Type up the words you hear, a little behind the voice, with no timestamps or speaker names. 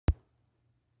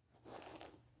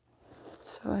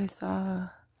So I saw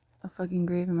a fucking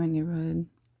grave in my neighborhood.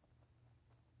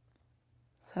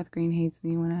 Seth Green hates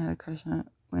me when I had a crush on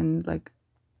I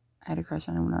had a crush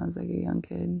on him when I was like a young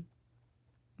kid.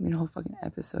 Made a whole fucking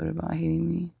episode about hating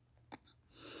me.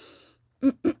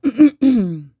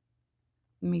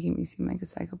 Making me seem like a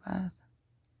psychopath.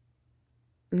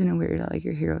 Isn't it weird how like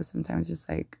your heroes sometimes just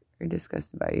like are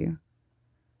disgusted by you?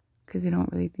 Because they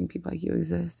don't really think people like you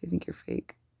exist. They think you're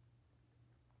fake.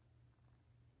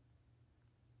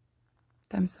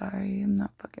 I'm sorry, I'm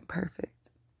not fucking perfect.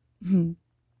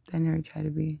 I never try to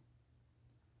be.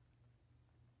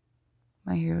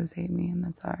 My heroes hate me, and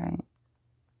that's alright.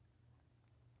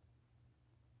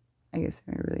 I guess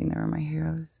they're really never my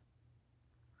heroes.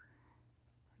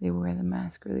 They wear the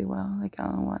mask really well, like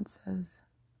Alan Watts says.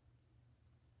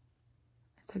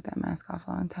 I took that mask off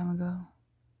a long time ago,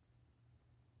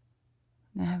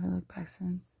 and I haven't looked back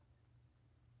since.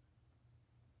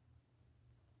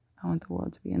 I want the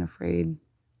world to be unafraid,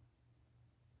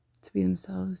 to be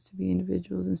themselves, to be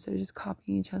individuals instead of just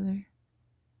copying each other.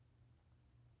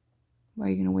 Why are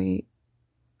you gonna wait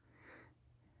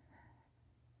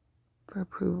for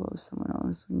approval of someone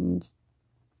else when you just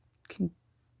can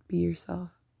be yourself?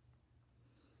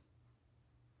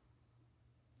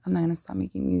 I'm not gonna stop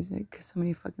making music because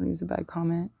somebody fucking leaves a bad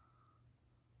comment.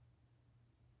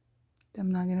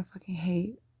 I'm not gonna fucking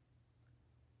hate.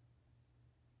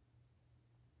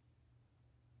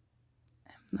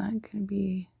 I'm not gonna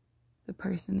be the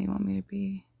person they want me to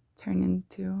be, turn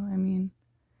into. I'm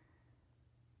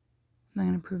not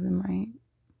gonna prove them right.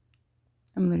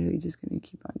 I'm literally just gonna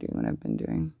keep on doing what I've been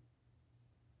doing.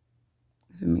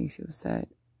 If it makes you upset,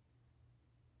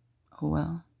 oh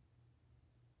well.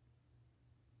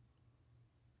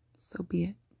 So be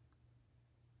it.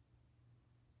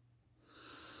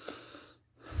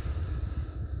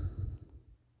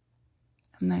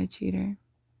 I'm not a cheater.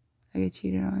 I get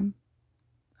cheated on.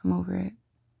 I'm over it.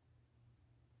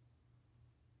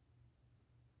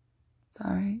 It's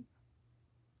alright.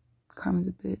 Karma's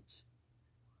a bitch.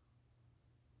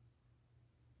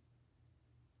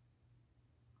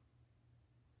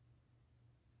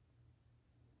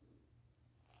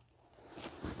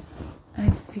 I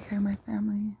have to take care of my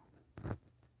family.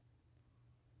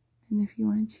 And if you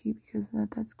want to cheat because of that,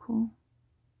 that's cool.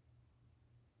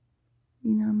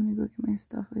 I'm gonna go get my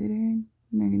stuff later and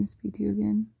I'm not gonna speak to you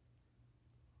again.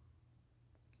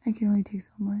 I can only take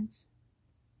so much.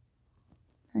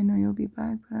 I know you'll be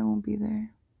back, but I won't be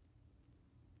there.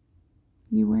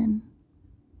 You win.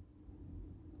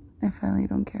 I finally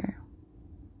don't care.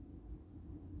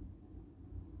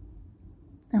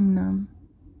 I'm numb.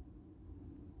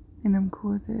 And I'm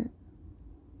cool with it.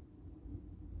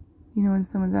 When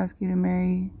someone's asking you to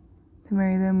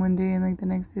marry them one day and like the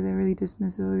next day they're really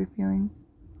dismissive of your feelings.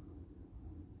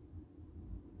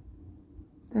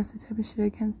 That's the type of shit I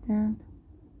can't stand.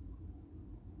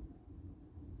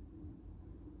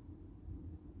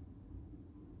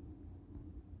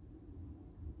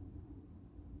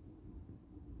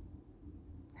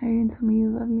 How are you gonna tell me you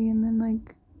love me and then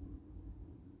like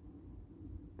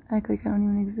act like I don't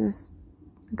even exist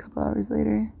a couple hours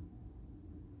later?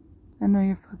 I know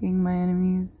you're fucking my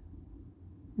enemies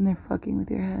and they're fucking with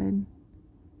your head.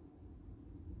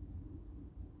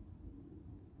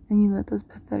 And you let those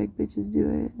pathetic bitches do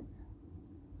it.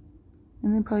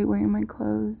 And they're probably wearing my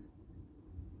clothes.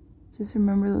 Just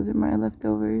remember those are my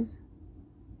leftovers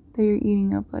that you're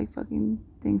eating up like fucking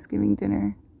Thanksgiving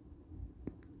dinner.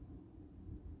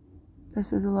 That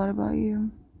says a lot about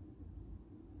you.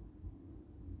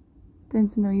 Then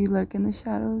to know you lurk in the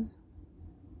shadows,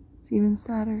 it's even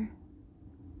sadder.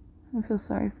 I feel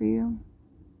sorry for you.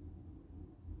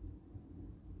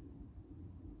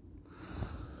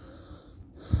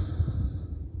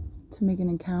 To make an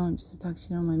account just to talk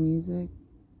shit on my music,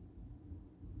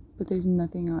 but there's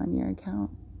nothing on your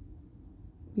account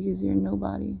because you're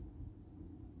nobody.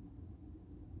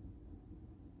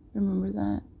 Remember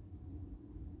that.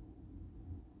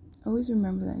 Always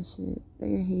remember that shit, that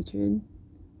your hatred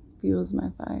fuels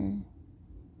my fire.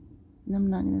 And I'm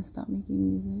not gonna stop making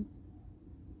music.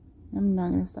 I'm not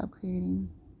gonna stop creating.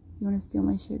 You wanna steal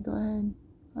my shit? Go ahead.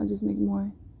 I'll just make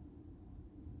more.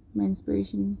 My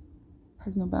inspiration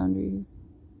has no boundaries.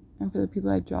 And for the people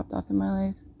I dropped off in my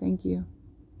life, thank you.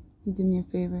 You did me a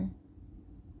favor.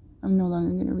 I'm no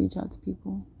longer gonna reach out to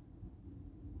people.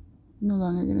 I'm no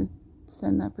longer gonna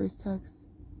send that first text.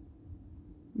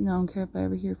 Now I don't care if I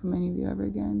ever hear from any of you ever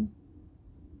again.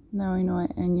 Now I know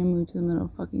Enya moved to the middle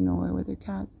of fucking nowhere with her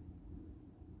cats.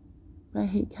 But I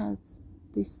hate cats.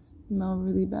 They smell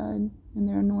really bad and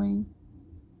they're annoying.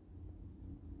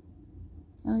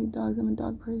 I like dogs. I'm a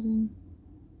dog person.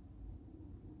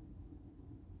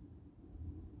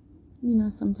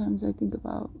 Sometimes I think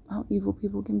about how evil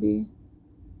people can be.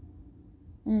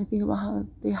 And I think about how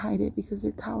they hide it because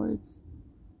they're cowards.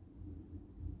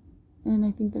 And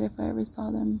I think that if I ever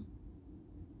saw them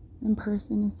in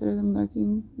person instead of them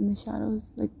lurking in the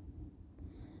shadows, like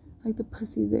the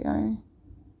pussies they are,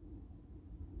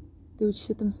 they would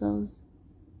shit themselves.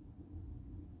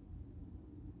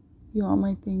 You want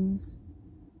my things?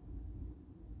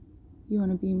 You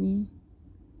want to be me?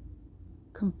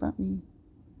 Confront me.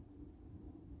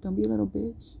 Don't be a little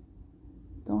bitch.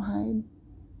 Don't hide.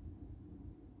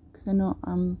 Because I know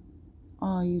I'm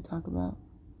all you talk about.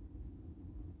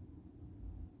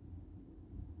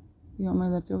 You want my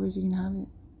leftovers? You can have it.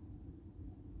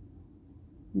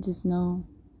 And just know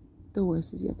the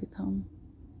worst is yet to come.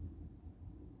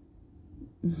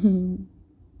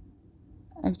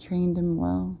 I've trained him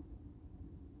well.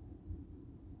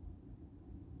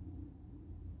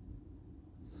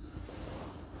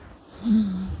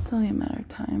 It's only a matter of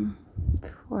time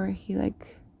before he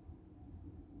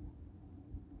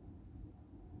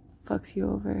fucks you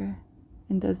over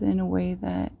and does it in a way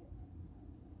that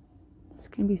it's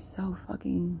gonna be so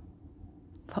fucking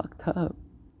fucked up,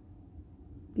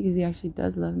 because he actually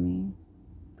does love me,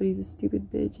 but he's a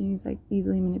stupid bitch and he's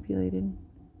easily manipulated.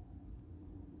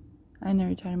 I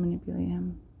never try to manipulate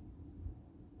him.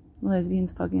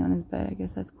 Lesbians fucking on his bed, I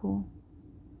guess that's cool.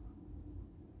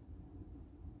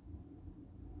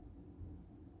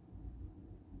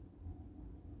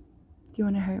 Do you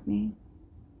want to hurt me?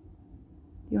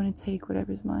 Do you want to take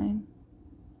whatever's mine?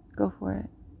 Go for it.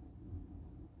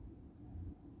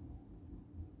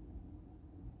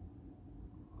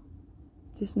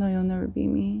 Just know you'll never be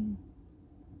me.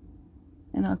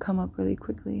 And I'll come up really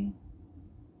quickly.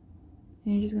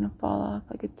 And you're just gonna fall off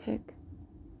like a tick.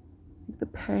 Like the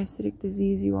parasitic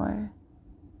disease you are.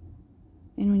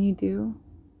 And when you do,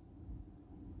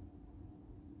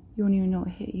 you won't even know what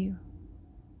hit you.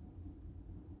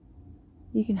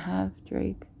 You can have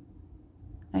Drake,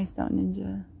 Iced Out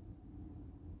Ninja.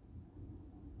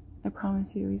 I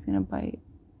promise you, he's gonna bite.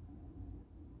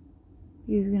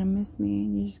 He's gonna miss me,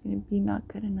 and you're just gonna be not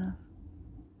good enough.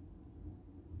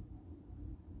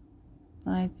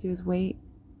 All I have to do is wait.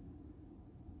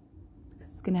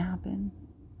 It's gonna happen.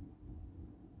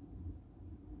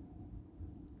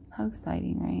 How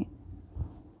exciting, right?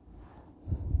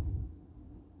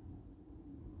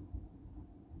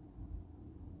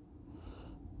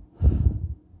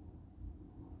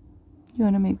 You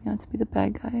want to make me out to be the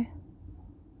bad guy?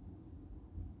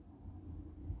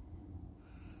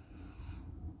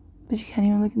 But you can't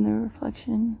even look in the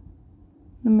reflection,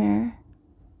 the mirror.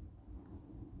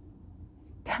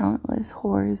 Talentless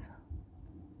whores.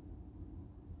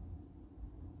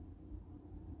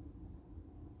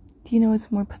 Do you know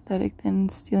what's more pathetic than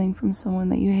stealing from someone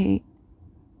that you hate?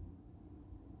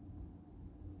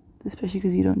 Especially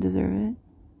because you don't deserve it.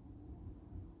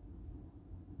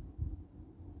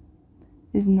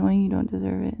 Is knowing you don't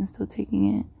deserve it and still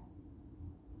taking it.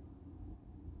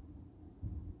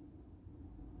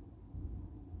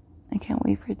 I can't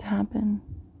wait for it to happen.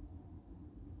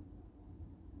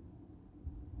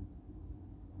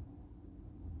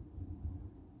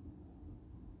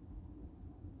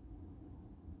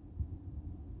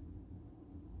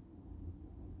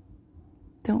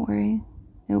 Don't worry,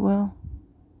 it will.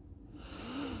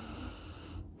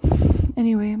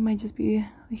 Anyway, it might just be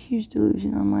a huge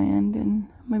delusion on my end, and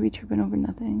I might be tripping over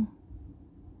nothing.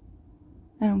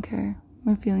 I don't care.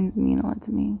 My feelings mean a lot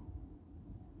to me.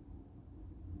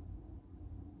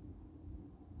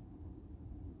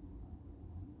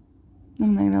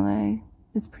 I'm not gonna lie.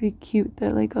 It's pretty cute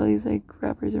that all these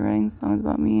rappers are writing songs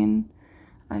about me and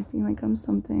acting like I'm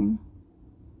something.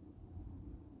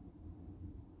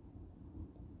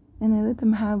 And I let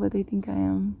them have what they think I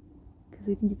am, because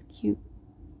they think it's cute.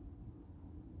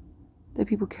 That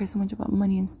people care so much about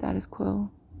money and status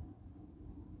quo.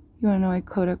 You wanna know why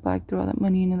Kodak Black threw all that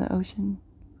money into the ocean?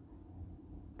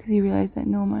 Because he realized that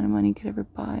no amount of money could ever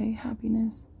buy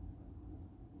happiness.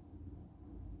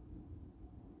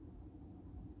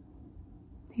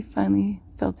 He finally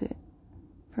felt it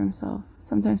for himself.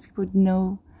 Sometimes people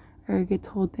know or get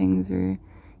told things or,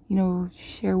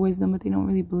 share wisdom, but they don't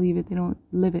really believe it. They don't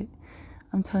live it.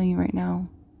 I'm telling you right now.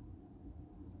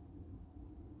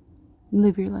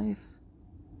 Live your life.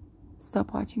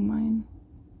 Stop watching mine.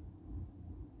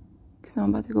 Because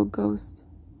I'm about to go ghost.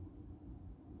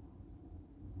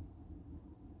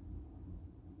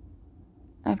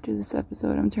 After this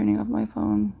episode, I'm turning off my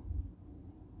phone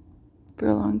for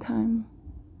a long time.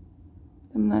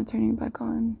 I'm not turning it back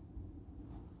on.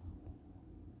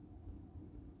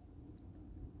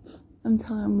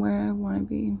 Until I'm where I want to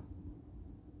be.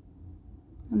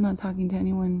 I'm not talking to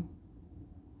anyone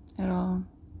at all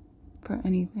for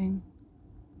anything,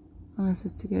 unless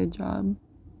it's to get a job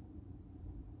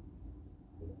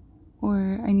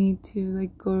or I need to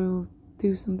like go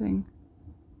do something.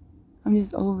 I'm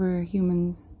just over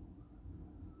humans.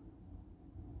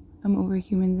 I'm over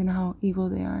humans and how evil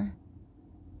they are,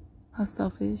 how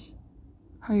selfish,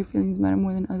 how your feelings matter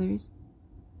more than others.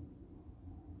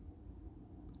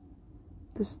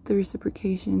 The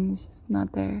reciprocation is just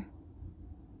not there.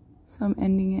 So I'm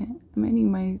ending it. I'm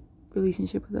ending my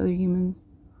relationship with other humans.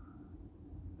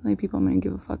 The only people I'm going to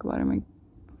give a fuck about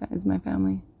is my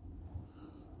family.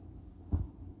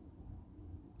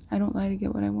 I don't lie to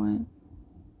get what I want.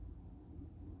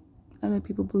 I let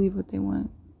people believe what they want.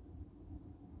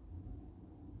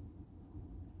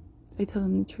 I tell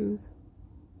them the truth.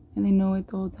 And they know it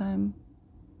the whole time.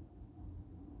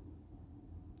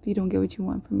 If you don't get what you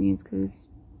want from me, it's because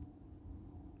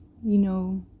you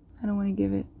know I don't want to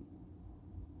give it.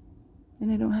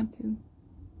 And I don't have to.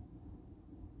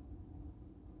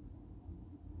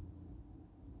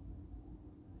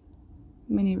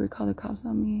 My neighbor called the cops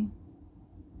on me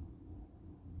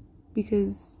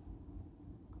because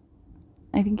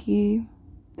I think he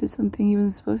did something he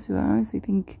wasn't supposed to. I honestly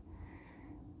think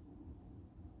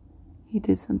he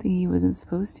did something he wasn't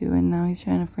supposed to, and now he's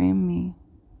trying to frame me.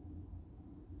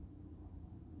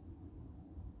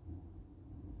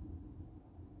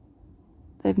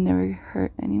 I've never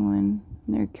hurt anyone. I've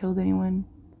never killed anyone.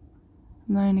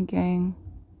 I'm not in a gang.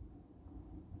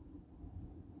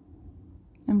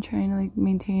 I'm trying to like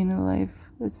maintain a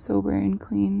life that's sober and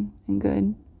clean and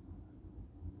good.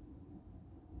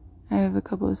 I have a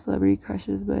couple of celebrity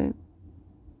crushes, but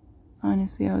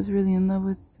honestly, I was really in love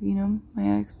with,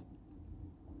 my ex.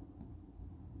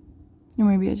 Or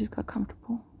maybe I just got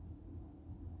comfortable.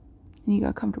 And he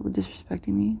got comfortable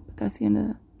disrespecting me. But that's the end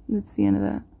of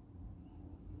that.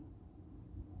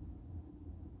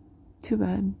 Too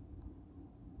bad.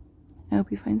 I hope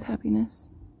he finds happiness.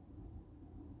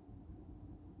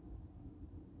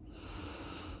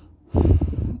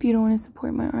 If you don't want to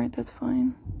support my art, that's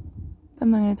fine. I'm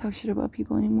not going to talk shit about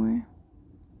people anymore.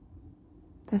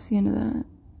 That's the end of that.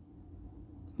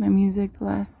 My music, the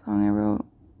last song I wrote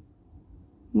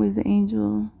was the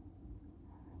angel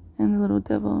and the little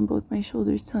devil on both my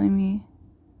shoulders telling me,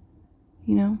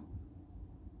 he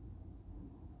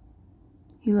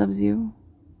loves you.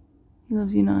 He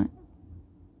loves you not.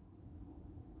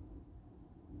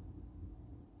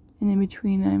 And in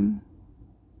between, I'm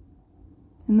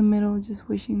in the middle just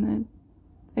wishing that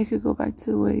I could go back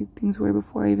to the way things were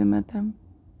before I even met them.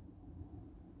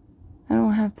 I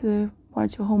don't have to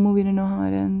watch a whole movie to know how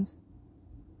it ends.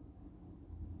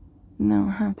 And I don't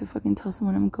have to fucking tell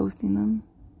someone I'm ghosting them.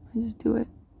 I just do it.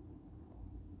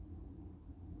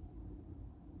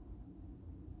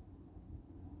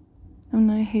 I'm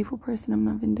not a hateful person. I'm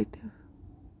not vindictive.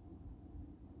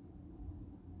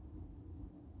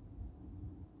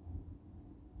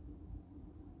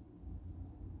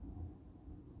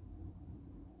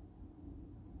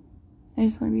 I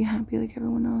just want to be happy like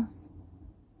everyone else.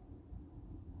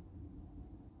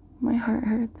 My heart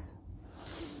hurts.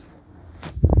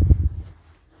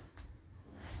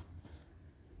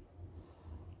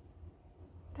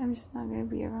 I'm just not going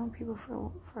to be around people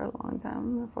for a long time.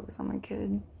 I'm going to focus on my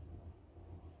kid.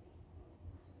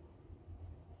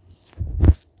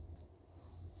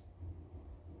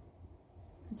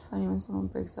 It's funny when someone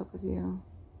breaks up with you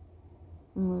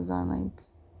and moves on like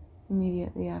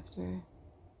immediately after.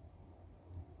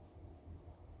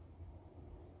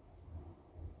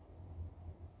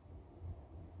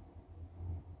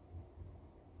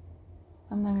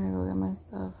 I'm not going to go get my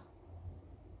stuff.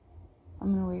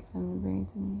 I'm going to wait for them to bring it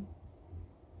to me.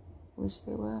 Which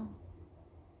they will.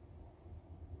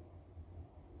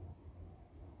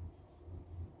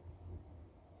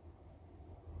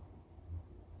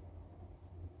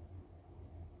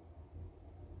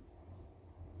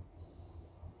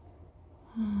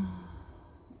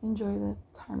 Enjoy the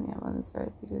time you have on this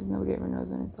earth because nobody ever knows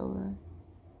when it's over.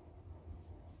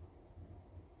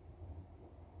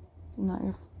 It's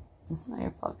not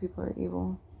your fault people are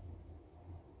evil.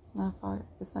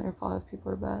 It's not your fault if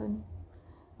people are bad.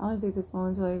 I want to take this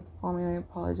moment to formally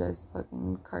apologize to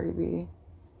fucking Cardi B.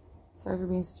 Sorry for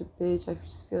being such a bitch. I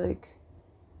just feel like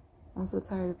I'm so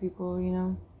tired of people,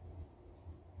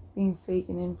 being fake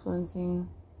and influencing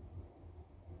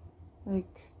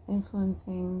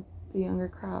the younger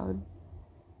crowd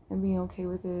and being okay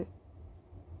with it,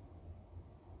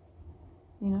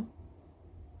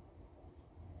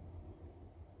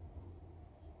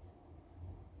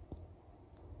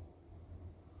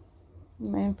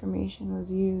 My information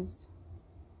was used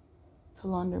to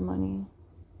launder money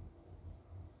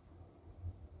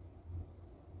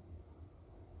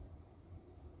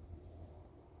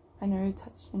I never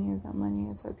touched any of that money.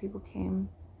 That's why people came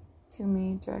to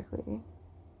me directly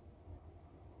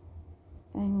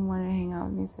and wanted to hang out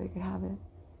with me so I could have it.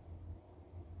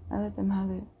 I let them have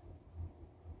it.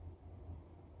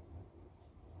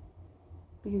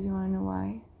 Because you want to know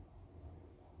why?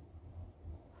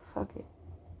 Fuck it.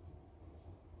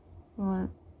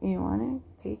 You want it?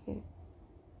 Take it.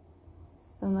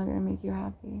 Still not gonna make you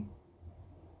happy.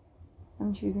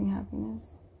 I'm choosing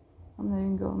happiness. I'm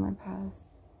letting go of my past.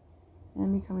 And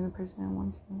I'm becoming the person I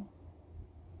want to.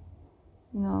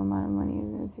 No amount of money is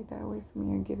gonna take that away from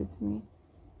me or give it to me.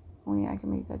 Only I can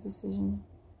make that decision.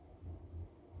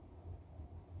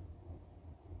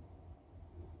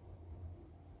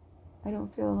 I don't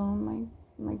feel alone.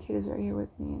 My kid is right here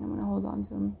with me, and I'm gonna hold on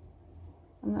to him.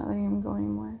 I'm not letting him go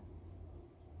anymore.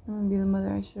 I'm gonna be the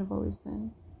mother I should have always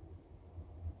been.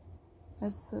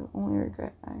 That's the only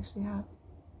regret I actually have.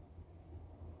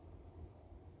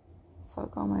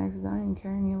 Fuck all my exes. I don't even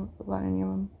care about any of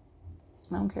them.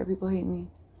 I don't care if people hate me.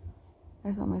 I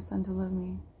just want my son to love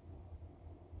me.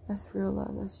 That's real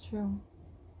love. That's true.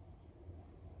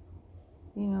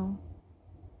 You know,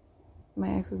 my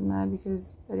ex was mad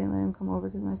because I didn't let him come over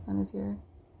because my son is here.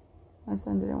 My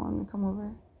son didn't want him to come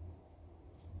over.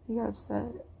 He got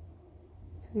upset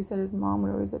because he said his mom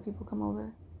would always let people come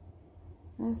over.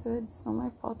 And I said, it's not my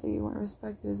fault that you weren't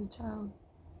respected as a child.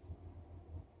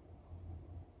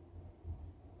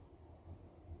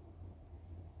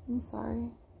 I'm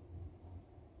sorry.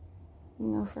 You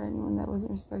know, for anyone that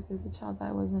wasn't respected as a child,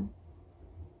 I wasn't.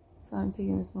 So I'm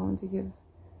taking this moment to give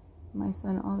my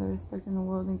son all the respect in the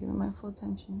world and give him my full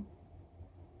attention.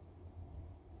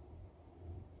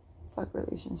 Fuck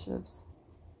relationships.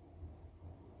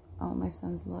 I want my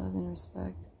son's love and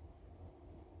respect.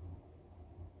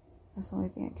 That's the only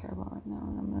thing I care about right now,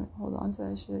 and I'm gonna hold on to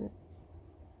that shit.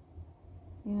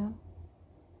 You know?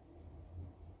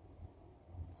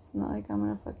 It's not like I'm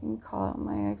gonna fucking call out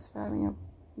my ex for having a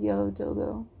yellow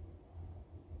dildo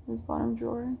in his bottom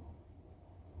drawer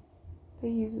that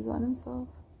he uses on himself.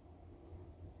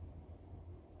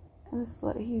 And the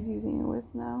slut he's using it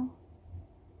with now.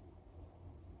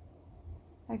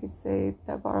 I could say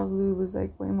that bottle of lube was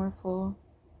like way more full.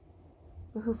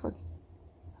 But who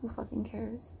fucking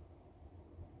cares?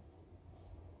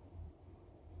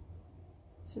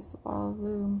 It's just a bottle of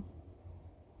lube.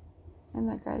 And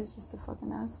that guy is just a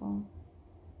fucking asshole.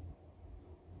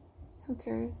 Who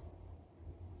cares?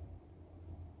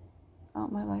 I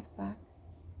want my life back.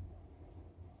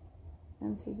 And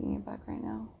I'm taking it back right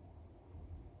now.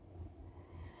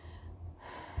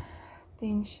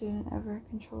 Things shouldn't ever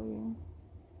control you.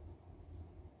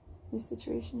 Your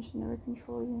situation should never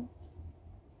control you.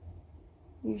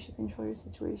 You should control your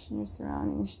situation. Your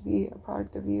surroundings should be a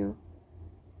product of you.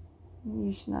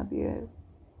 You should not be a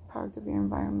product of your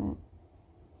environment.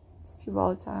 It's too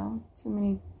volatile. Too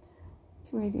many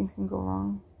things can go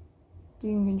wrong.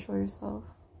 You can control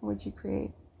yourself and what you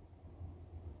create.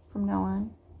 From now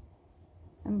on,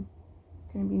 I'm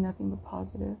going to be nothing but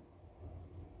positive.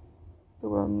 The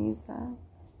world needs that.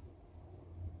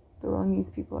 The world needs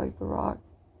people like The Rock,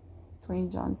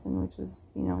 Dwayne Johnson, which was,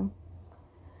 you know,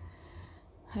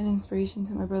 an inspiration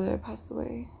to my brother that passed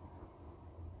away.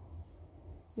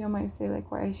 Y'all might say,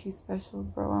 like, why is she special?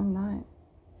 Bro, I'm not.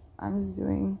 I'm just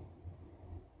doing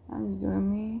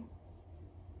me.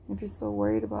 If you're so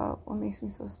worried about what makes me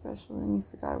so special, then you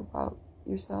forgot about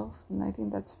yourself. And I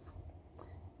think that's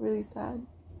really sad.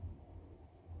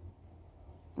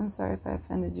 I'm sorry if I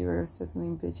offended you or said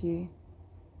something bitchy,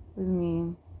 was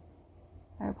mean.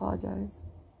 I apologize.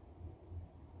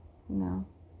 No.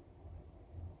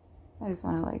 I just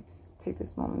want to, like, take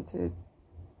this moment to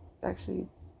actually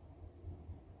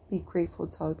be grateful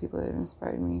to all the people that have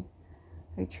inspired me.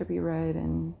 Like Trippie Redd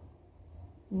and,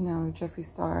 you know, Jeffree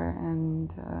Star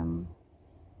and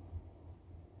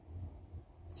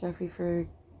Jeffree for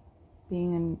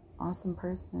being an awesome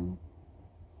person.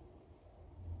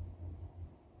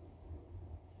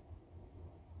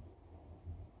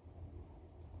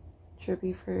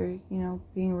 Trippie for, you know,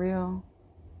 being real.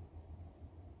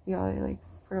 Y'all are, like,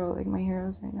 for real, like, my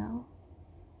heroes right now.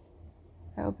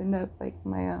 I opened up, like,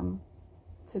 my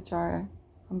tip jar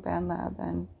on BandLab,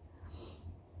 and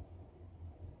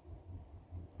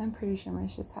I'm pretty sure my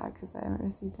shit's hacked because I haven't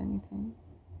received anything.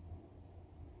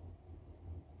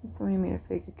 And somebody made a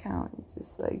fake account and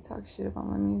just, like, talk shit about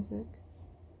my music.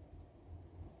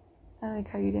 I like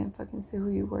how you didn't fucking say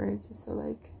who you were, just so,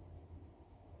 like,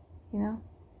 you know?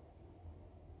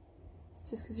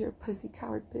 Just because you're a pussy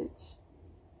coward bitch.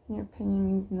 And your opinion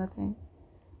means nothing.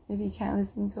 If you can't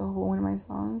listen to a whole one of my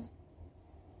songs,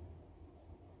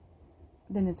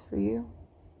 then it's for you.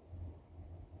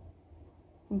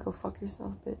 And go fuck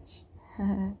yourself, bitch.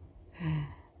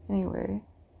 Anyway.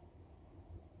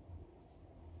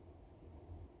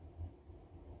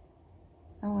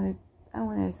 I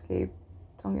want to escape.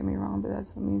 Don't get me wrong, but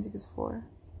that's what music is for.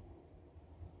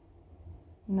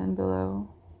 None Below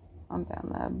on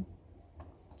BandLab.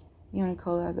 You want to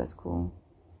collab? That's cool.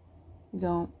 You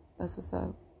don't? That's what's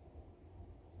up.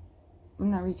 I'm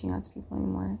not reaching out to people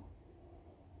anymore.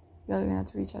 Y'all are gonna have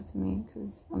to reach out to me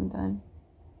because I'm done.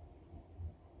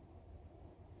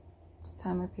 It's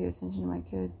time I paid attention to my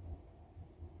kid.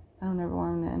 I don't ever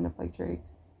want him to end up like Drake.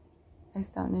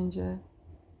 Iced Out Ninja.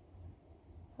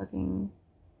 Fucking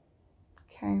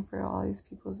caring for all these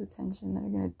people's attention that are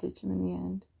gonna ditch him in the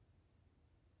end.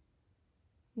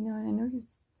 You know, and I know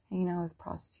he's hanging out with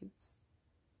prostitutes.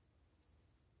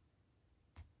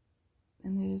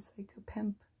 And there's like a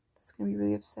pimp that's gonna be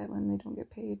really upset when they don't get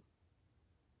paid.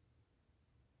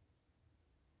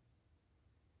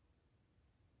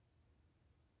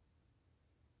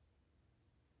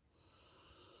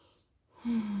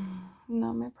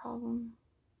 Not my problem.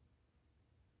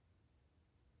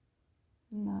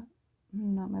 Not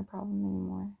my problem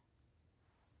anymore.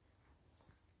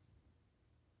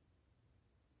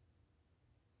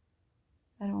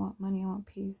 I don't want money, I want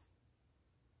peace.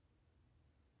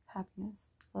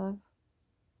 Happiness, love,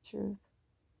 truth.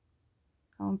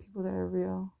 I want people that are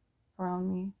real around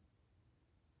me,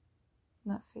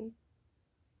 not fake.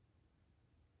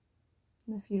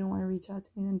 And if you don't want to reach out to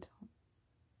me, then don't.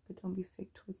 But don't be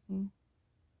fake towards me.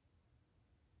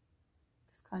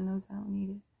 Because God knows I don't need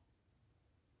it.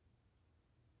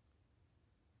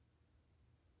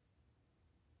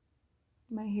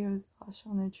 My heroes have all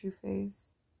shown their true face,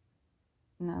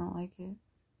 and I don't like it.